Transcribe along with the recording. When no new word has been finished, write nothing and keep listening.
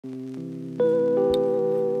Hello,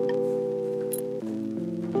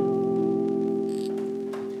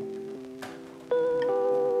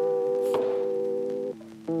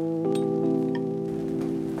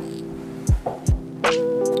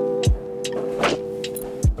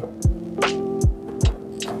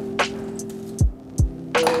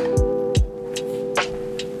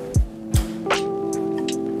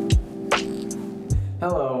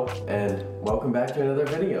 and welcome back to another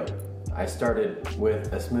video. I started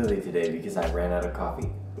with a smoothie today because I ran out of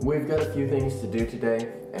coffee. We've got a few things to do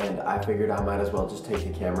today, and I figured I might as well just take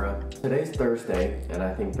the camera. Today's Thursday, and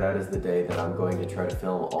I think that is the day that I'm going to try to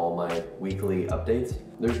film all my weekly updates.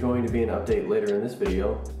 There's going to be an update later in this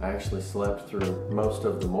video. I actually slept through most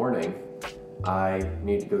of the morning. I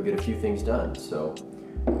need to go get a few things done, so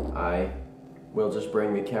I will just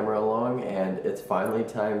bring the camera along, and it's finally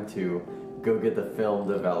time to go get the film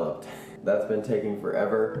developed. That's been taking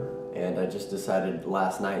forever, and I just decided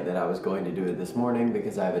last night that I was going to do it this morning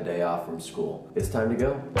because I have a day off from school. It's time to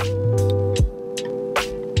go.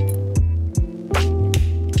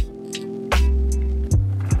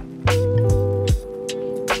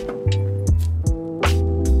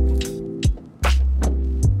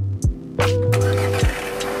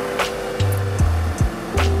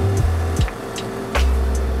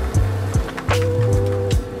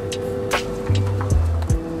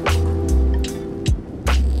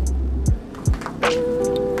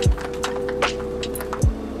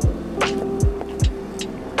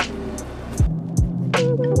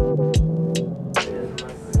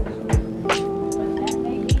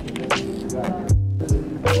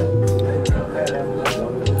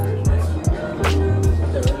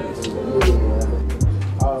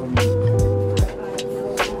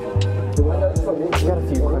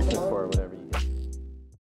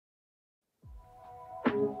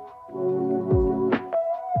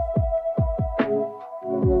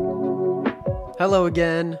 Hello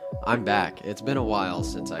again, I'm back. It's been a while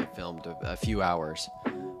since I filmed a few hours,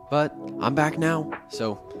 but I'm back now.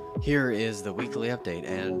 So here is the weekly update,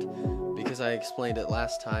 and because I explained it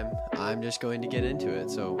last time, I'm just going to get into it.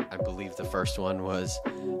 So I believe the first one was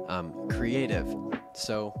creative.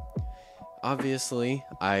 So obviously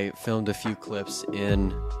I filmed a few clips in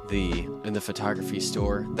the photography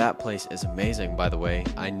store. That place is amazing, by the way.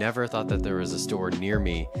 I never thought that there was a store near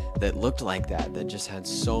me that looked like that just had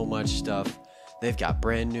so much stuff. They've got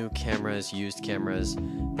brand new cameras, used cameras,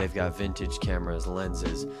 they've got vintage cameras,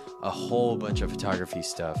 lenses, a whole bunch of photography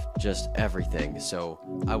stuff, just everything. So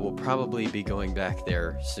I will probably be going back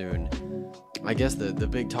there soon. I guess the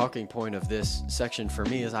big talking point of this section for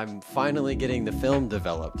me is I'm finally getting the film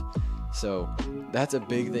developed. So that's a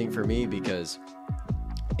big thing for me because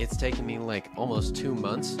it's taken me like almost 2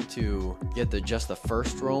 months to get just the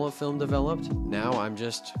first roll of film developed. Now I'm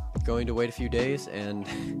just going to wait a few days and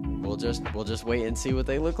we'll just wait and see what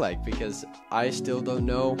they look like, because I still don't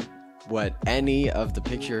know what any of the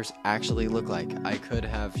pictures actually look like. I could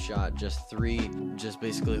have shot just 3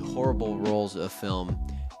 basically horrible rolls of film,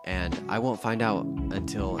 and I won't find out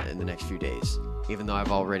until in the next few days, even though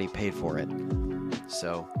I've already paid for it.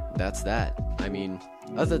 So that's that. I mean,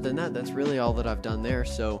 other than that, that's really all that I've done there.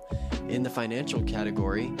 So in the financial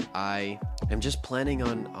category, I am just planning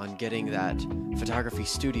on getting that photography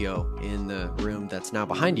studio in the room that's now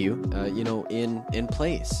behind you, in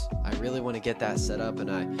place. I really want to get that set up,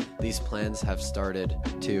 and these plans have started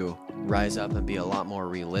to rise up and be a lot more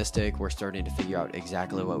realistic. We're starting to figure out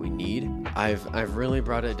exactly what we need. I've really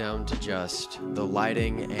brought it down to just the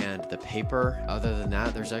lighting and the paper. Other than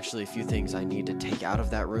that, there's actually a few things I need to take out of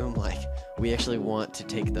that room. Like, we actually want to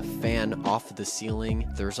take the fan off the ceiling.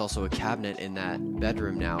 There's also a cabinet in that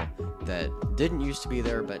bedroom now that didn't used to be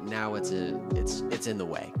there, but now it's in the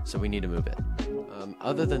way, so we need to move it.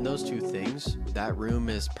 Other than those 2 things, that room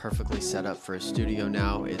is perfectly set up for a studio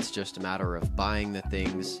now. It's just a matter of buying the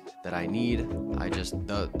things that I need.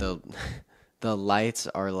 The lights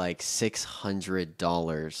are like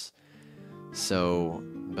 $600. So,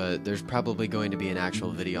 but there's probably going to be an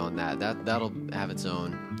actual video on that. That'll have its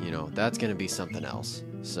own, that's going to be something else.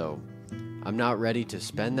 So, I'm not ready to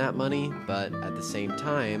spend that money, but at the same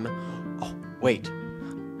time, oh, wait.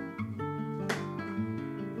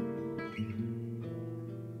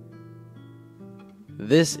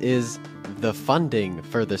 This is the funding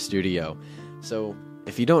for the studio. So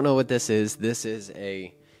if you don't know what this is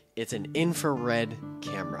it's an infrared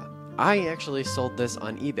camera. I actually sold this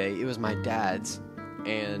on eBay. It was my dad's,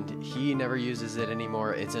 and he never uses it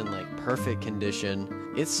anymore. It's in like perfect condition.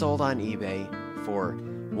 It's sold on eBay for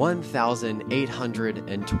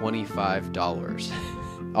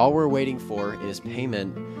 $1,825. All we're waiting for is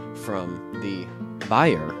payment from the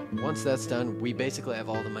buyer. Once that's done, we basically have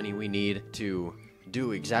all the money we need to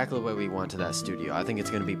do exactly what we want to that studio. I think it's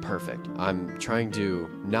going to be perfect. I'm trying to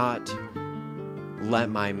not let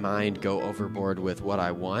my mind go overboard with what I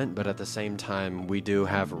want, but at the same time, we do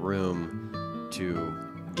have room to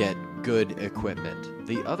get good equipment.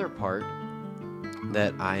 The other part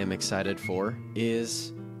that I am excited for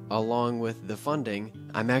is, along with the funding,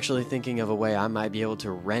 I'm actually thinking of a way I might be able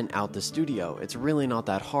to rent out the studio. It's really not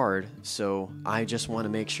that hard, so I just want to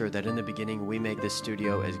make sure that in the beginning we make this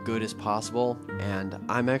studio as good as possible, and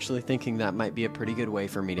I'm actually thinking that might be a pretty good way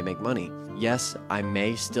for me to make money. Yes, I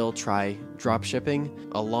may still try drop shipping.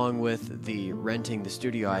 Along with the renting the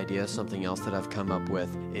studio idea, something else that I've come up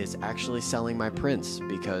with is actually selling my prints,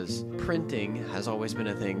 because printing has always been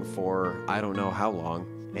a thing for I don't know how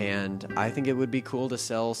long. And I think it would be cool to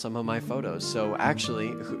sell some of my photos. So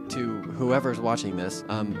actually, to whoever's watching this,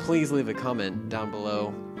 please leave a comment down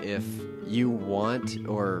below if you want,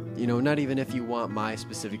 or, not even if you want my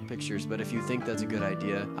specific pictures, but if you think that's a good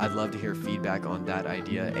idea. I'd love to hear feedback on that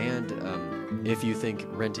idea. And if you think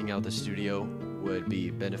renting out the studio would be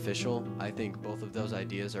beneficial, I think both of those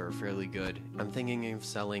ideas are fairly good. I'm thinking of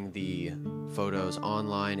selling the photos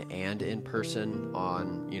online and in person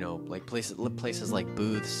on, like places like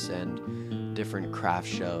booths and different craft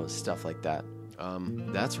shows, stuff like that.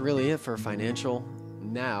 That's really it for financial.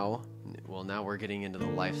 Now we're getting into the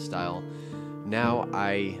lifestyle. Now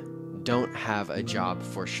I don't have a job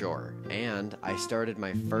for sure, and I started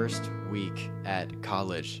my first week at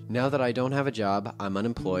college. Now that I don't have a job, I'm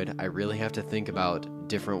unemployed, I really have to think about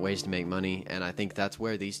different ways to make money, and I think that's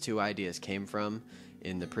where these two ideas came from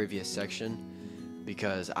in the previous section,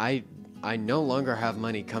 because I no longer have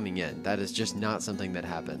money coming in. That is just not something that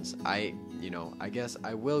happens. I guess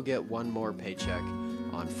I will get one more paycheck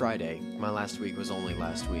on Friday. My last week was only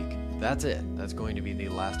last week. That's it. That's going to be the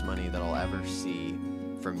last money that I'll ever see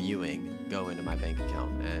from Ewing go into my bank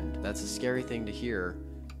account, and that's a scary thing to hear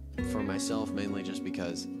for myself, mainly just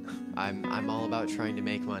because I'm all about trying to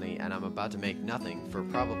make money, and I'm about to make nothing for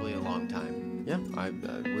probably a long time. Yeah,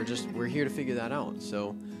 we're here to figure that out.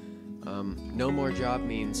 So no more job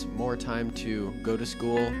means more time to go to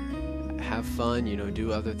school, have fun,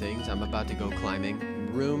 do other things. I'm about to go climbing.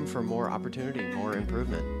 Room for more opportunity, more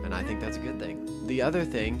improvement, and I think that's a good thing. The other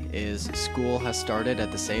thing is school has started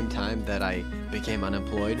at the same time that I became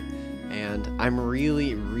unemployed, and I'm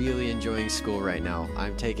really, really enjoying school right now.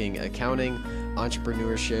 I'm taking accounting,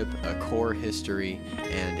 entrepreneurship, a core history,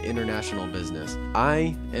 and international business.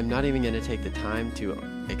 I am not even going to take the time to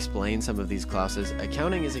explain some of these classes.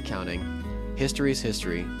 Accounting is accounting, history is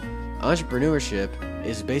history, entrepreneurship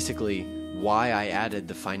is basically why I added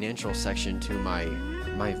the financial section to my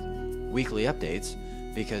weekly updates,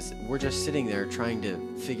 because we're just sitting there trying to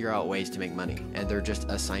figure out ways to make money, and they're just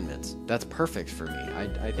assignments. That's perfect for me.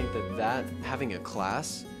 I think that having a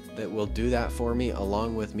class that will do that for me,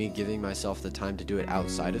 along with me giving myself the time to do it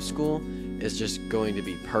outside of school, is just going to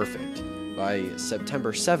be perfect. By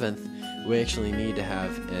September 7th, we actually need to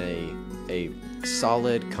have a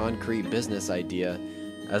solid, concrete business idea,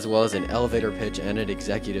 as well as an elevator pitch and an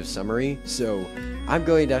executive summary. So I'm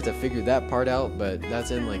going to have to figure that part out, but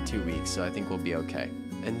that's in like 2 weeks, so I think we'll be okay.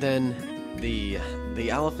 And then the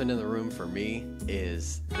elephant in the room for me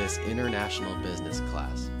is this international business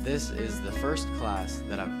class. This is the first class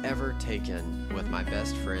that I've ever taken with my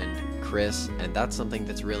best friend, Chris, and that's something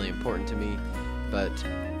that's really important to me. But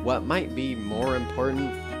what might be more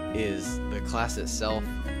important is the class itself,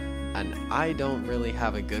 and I don't really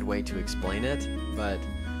have a good way to explain it, but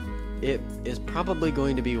it is probably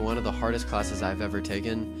going to be one of the hardest classes I've ever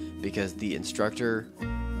taken, because the instructor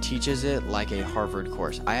teaches it like a Harvard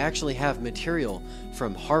course. I actually have material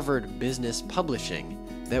from Harvard Business Publishing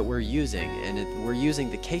that we're using, and we're using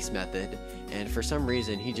the case method, and for some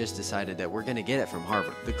reason he just decided that we're going to get it from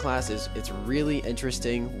Harvard. The class it's really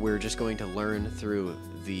interesting. We're just going to learn through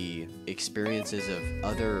the experiences of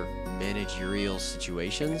other managerial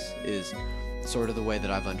situations, is sort of the way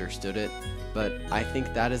that I've understood it. But I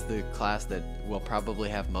think that is the class that will probably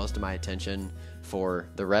have most of my attention for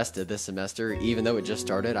the rest of this semester, even though it just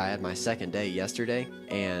started. I had my second day yesterday,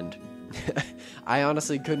 and I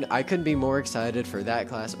honestly couldn't be more excited for that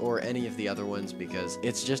class or any of the other ones, because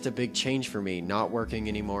it's just a big change for me, not working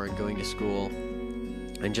anymore and going to school,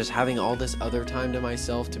 and just having all this other time to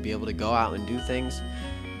myself to be able to go out and do things.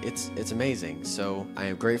 It's amazing. So I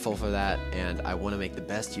am grateful for that, and I want to make the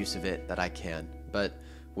best use of it that I can. But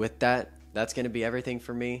with that, that's going to be everything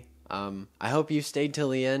for me. I hope you stayed till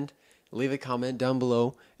the end. Leave a comment down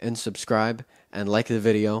below and subscribe and like the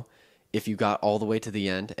video. if you got all the way to the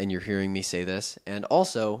end and you're hearing me say this. And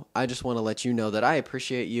also, I just want to let you know that I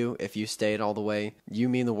appreciate you if you stayed all the way. You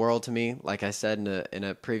mean the world to me. Like I said in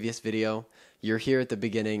a previous video, you're here at the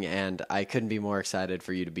beginning, and I couldn't be more excited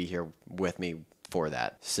for you to be here with me for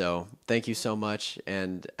that. So thank you so much,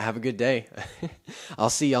 and have a good day. I'll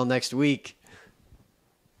see y'all next week.